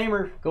 Hall of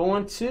Famer,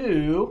 going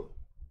to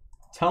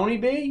Tony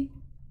B.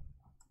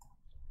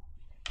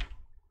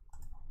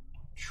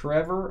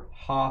 Trevor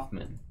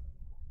Hoffman.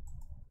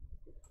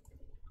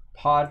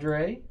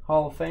 Padre,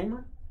 Hall of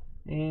Famer.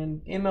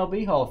 And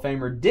MLB Hall of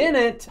Famer.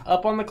 Dennett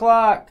up on the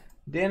clock.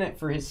 Dennett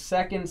for his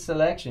second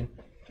selection.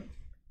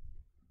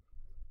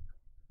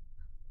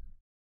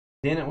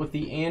 Dennett with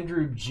the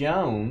Andrew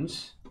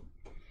Jones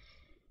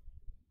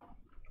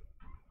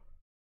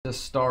to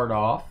start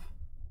off.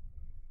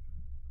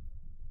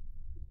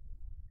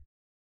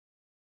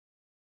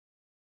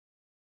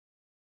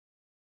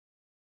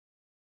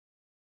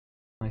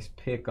 Nice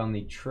pick on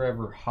the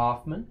Trevor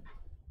Hoffman.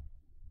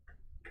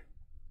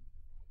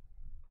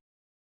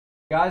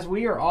 Guys,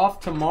 we are off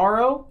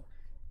tomorrow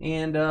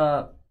and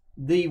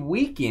the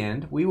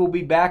weekend. We will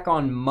be back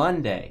on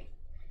Monday.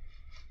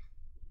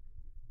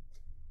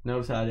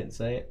 Notice how I didn't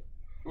say it?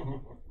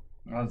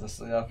 I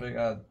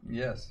figured,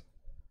 yes.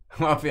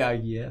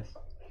 Yes.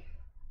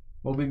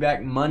 We'll be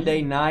back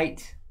Monday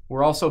night.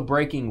 We're also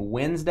breaking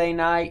Wednesday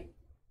night.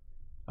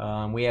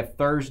 We have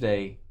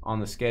Thursday on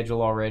the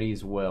schedule already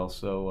as well.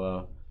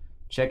 So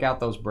check out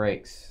those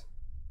breaks.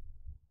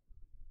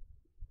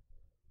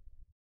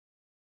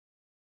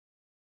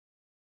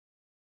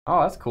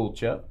 Oh, that's cool,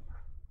 Chuck.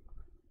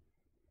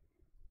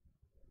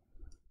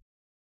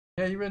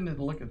 Yeah, you really need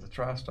to look at the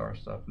Tristar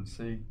stuff and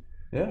see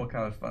what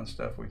kind of fun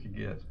stuff we could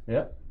get.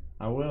 Yep,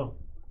 I will.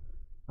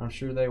 I'm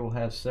sure they will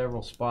have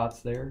several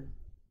spots there.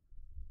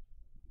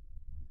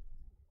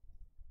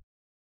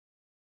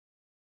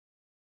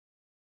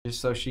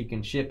 Just so she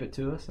can ship it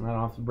to us and I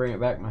don't have to bring it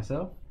back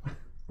myself.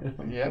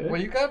 Yeah, well,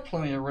 you got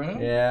plenty of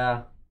room.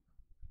 Yeah.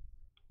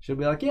 She'll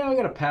be like, yeah, we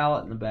got a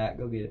pallet in the back.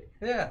 Go get it.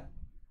 Yeah.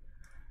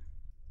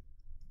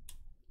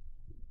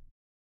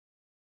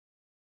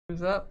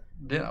 Who's up?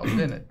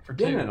 Dennett for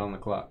 2. Dennett on the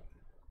clock.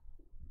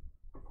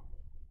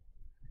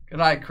 Good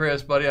night,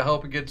 Chris, buddy. I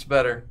hope it gets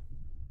better.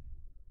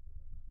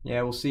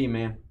 Yeah, we'll see you,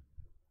 man.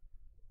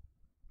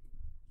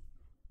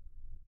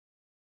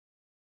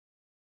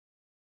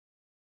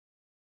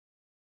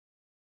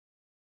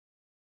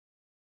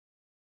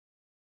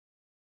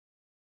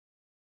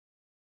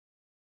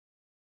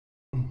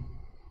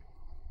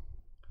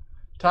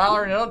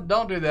 Tyler,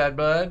 don't do that,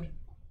 bud.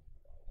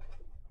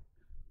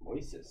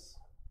 Moises.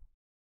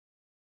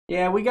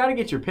 Yeah, we got to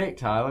get your pick,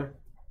 Tyler.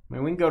 I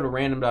mean, we can go to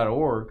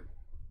random.org.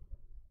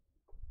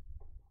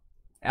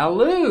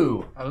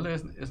 Alu.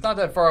 It's not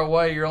that far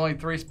away. You're only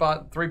 3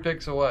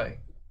 picks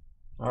away.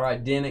 All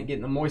right, Dennett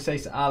getting the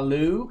Moises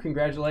Alu.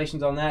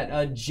 Congratulations on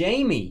that.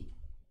 Jamie.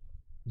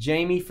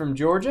 Jamie from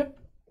Georgia.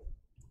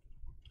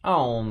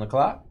 On the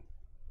clock.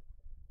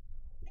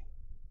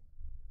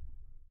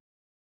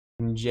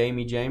 And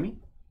Jamie.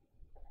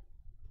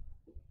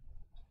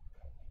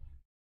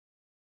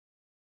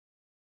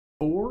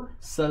 4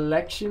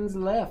 selections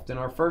left in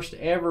our first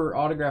ever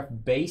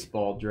autographed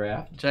baseball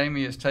draft.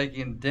 Jamie is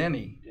taking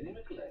Denny.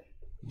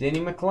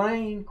 Denny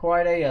McLain,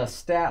 quite a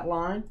stat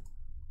line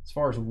as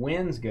far as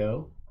wins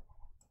go.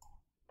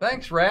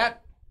 Thanks,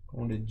 Rat.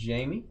 Going to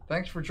Jamie.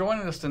 Thanks for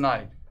joining us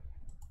tonight.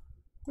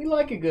 We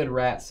like a good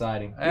rat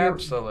sighting.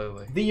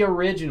 Absolutely. The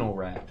original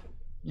rat.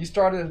 You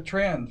started a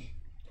trend.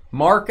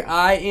 Mark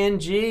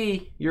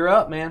ING, you're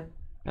up, man.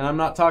 And I'm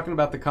not talking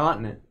about the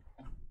continent.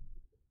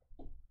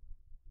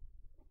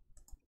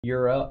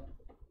 You're up.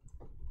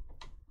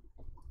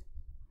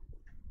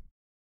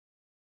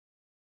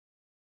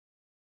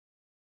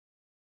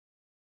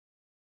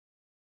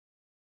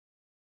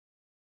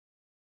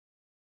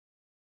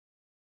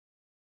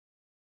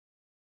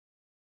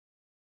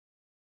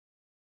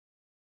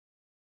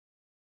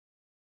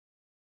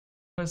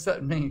 What does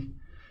that mean?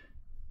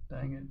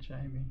 Dang it,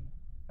 Jamie.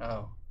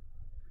 Oh.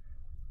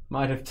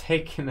 Might have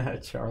taken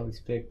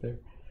Charlie's pick there.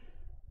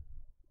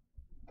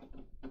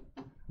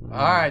 All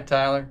right,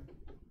 Tyler.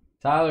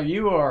 Tyler,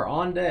 you are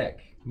on deck.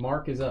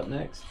 Mark is up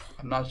next.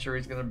 I'm not sure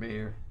he's going to be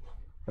here.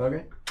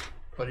 Okay.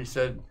 But he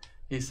said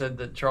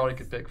that Charlie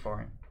could pick for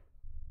him.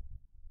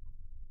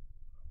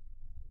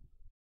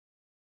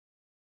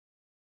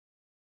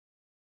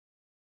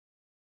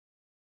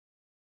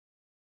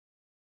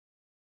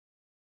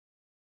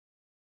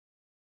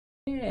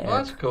 Yeah. Well,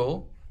 that's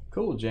cool.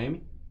 Cool,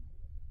 Jamie.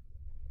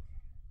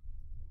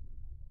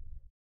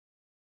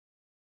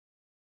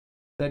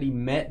 Said he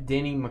met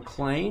Denny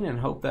McClain and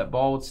hoped that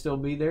ball would still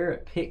be there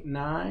at pick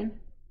 9.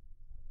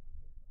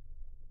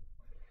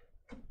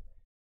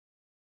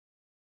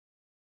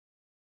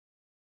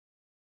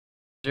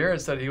 Jared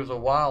said he was a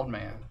wild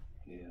man.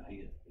 Yeah, I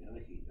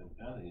think he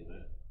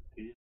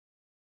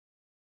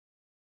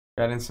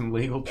Got in some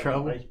legal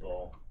trouble.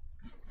 baseball.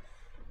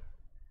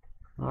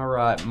 All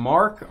right,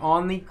 Mark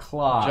on the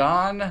clock.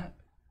 John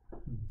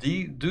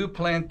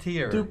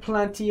Duplantier.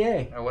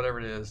 Duplantier. Or whatever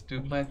it is.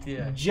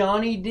 Duplantier.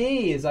 Johnny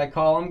D, as I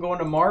call him, going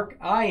to Mark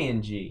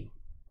ING. There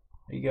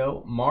you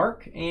go,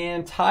 Mark.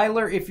 And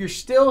Tyler, if you're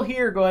still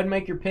here, go ahead and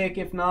make your pick.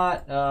 If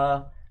not,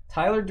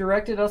 Tyler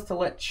directed us to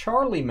let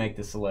Charlie make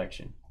the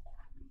selection.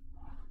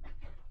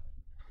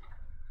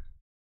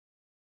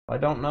 I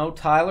don't know,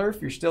 Tyler,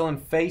 if you're still in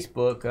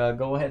Facebook,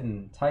 go ahead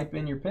and type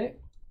in your pick.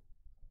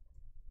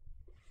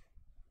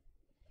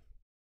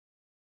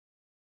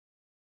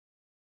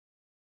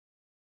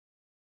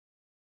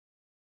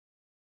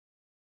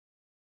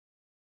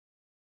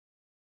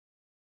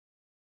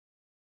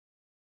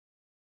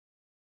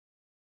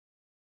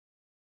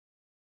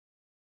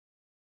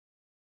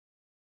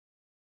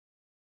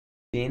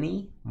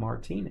 Denny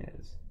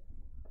Martinez.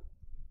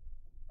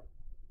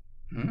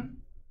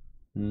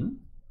 Hmm?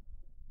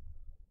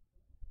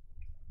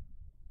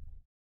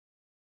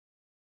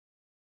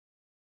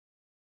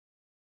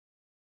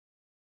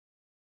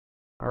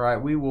 All right,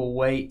 we will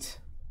wait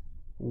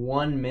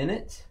 1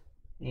 minute,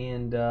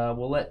 and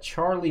we'll let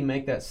Charlie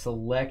make that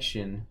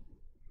selection.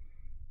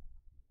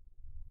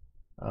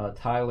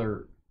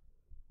 Tyler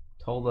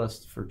told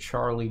us for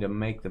Charlie to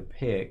make the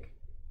pick.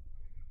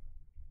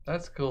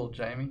 That's cool,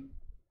 Jamie.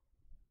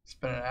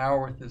 Spent an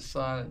hour with his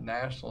son at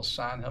National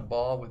Sign Up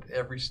Ball with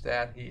every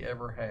stat he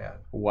ever had.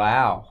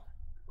 Wow.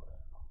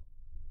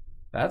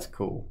 That's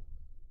cool.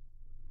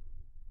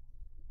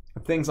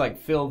 Things like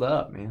filled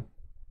up, man.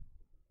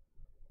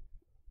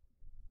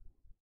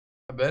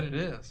 I bet it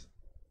is.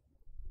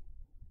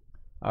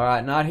 All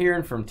right, not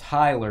hearing from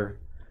Tyler.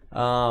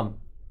 So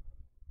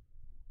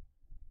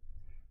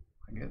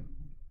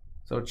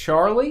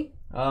Charlie,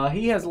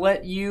 he has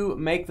let you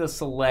make the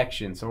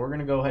selection. So we're going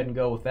to go ahead and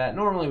go with that.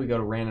 Normally we go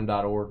to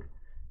random.org.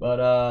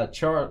 But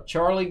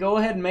Charlie, go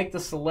ahead and make the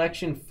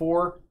selection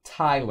for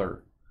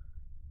Tyler.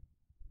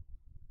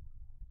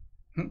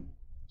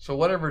 So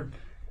whatever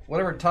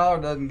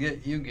Tyler doesn't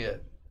get, you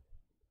get.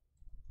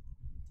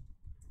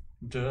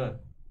 Duh.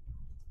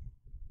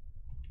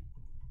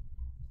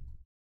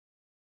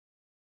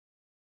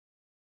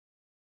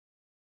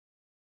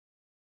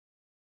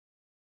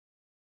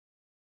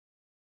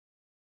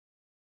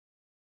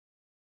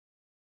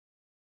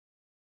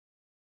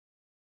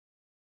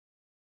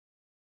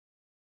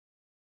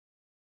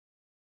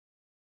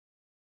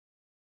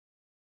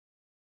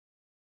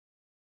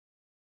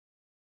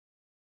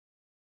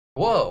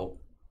 Whoa.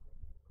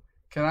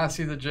 Can I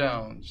see the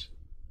Jones?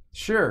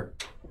 Sure.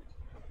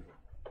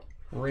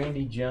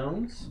 Randy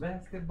Jones.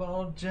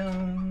 Basketball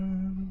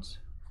Jones.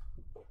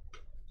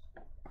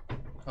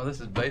 Oh,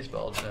 this is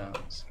baseball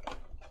Jones.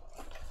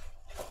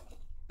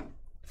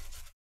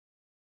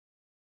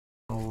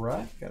 All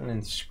right, got an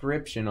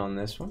inscription on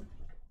this one.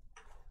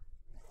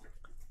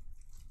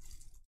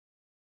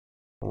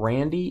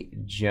 Randy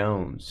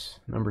Jones,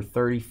 number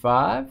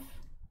 35,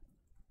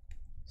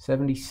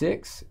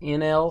 76,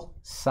 NL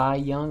Cy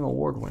Young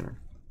Award winner.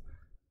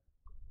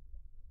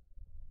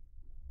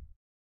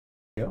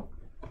 There you go.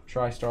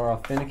 Tristar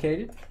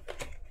authenticated.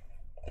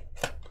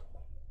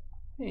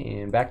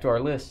 And back to our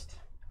list.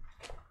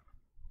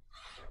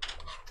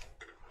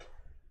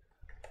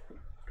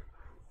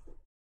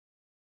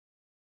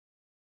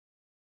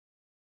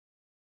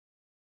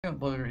 I can't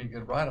believe he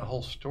could write a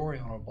whole story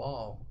on a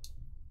ball.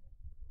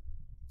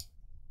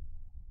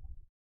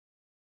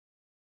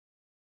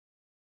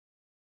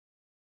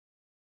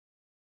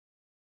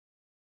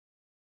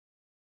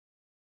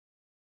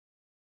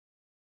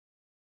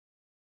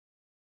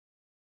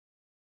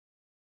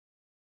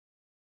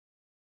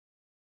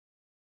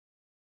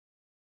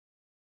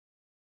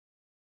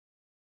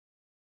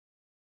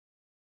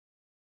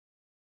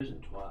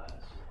 Prison twice.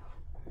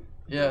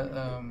 Yeah.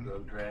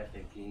 Drug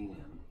trafficking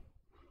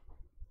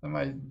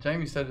and.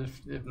 Jamie said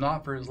if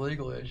not for his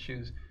legal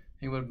issues,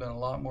 he would have been a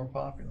lot more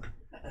popular.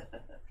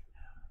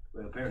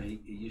 Well, apparently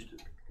he used to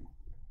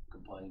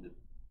complain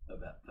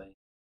about things.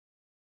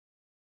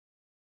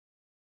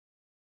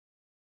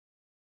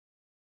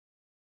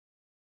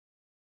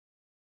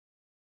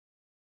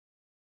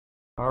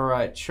 All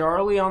right,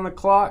 Charlie on the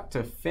clock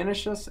to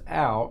finish us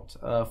out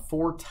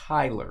for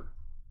Tyler.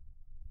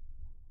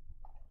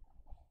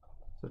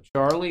 So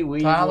Charlie,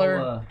 we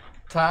will,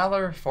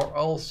 Tyler for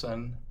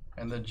Olson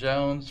and the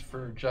Jones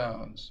for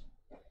Jones.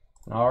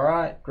 all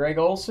right, Greg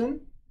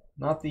Olson,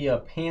 not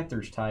the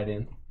Panthers tight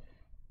end.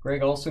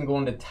 Greg Olson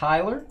going to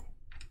Tyler.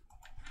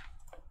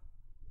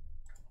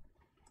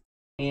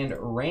 And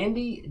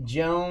Randy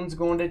Jones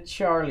going to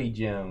Charlie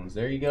Jones.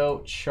 There you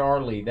go,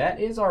 Charlie. That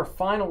is our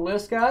final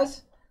list,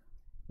 guys.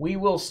 We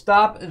will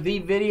stop the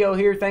video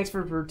here. Thanks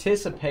for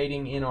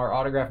participating in our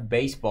autographed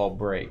baseball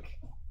break.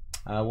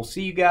 We'll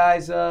see you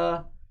guys.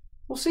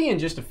 We'll see you in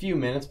just a few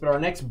minutes, but our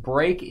next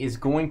break is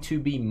going to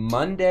be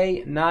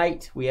Monday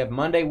night. We have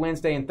Monday,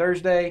 Wednesday, and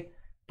Thursday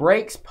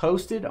breaks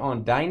posted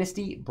on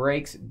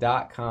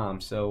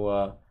dynastybreaks.com. So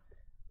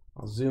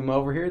I'll zoom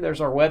over here.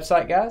 There's our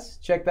website, guys.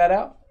 Check that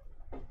out.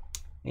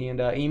 And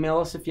email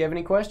us if you have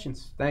any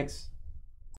questions. Thanks.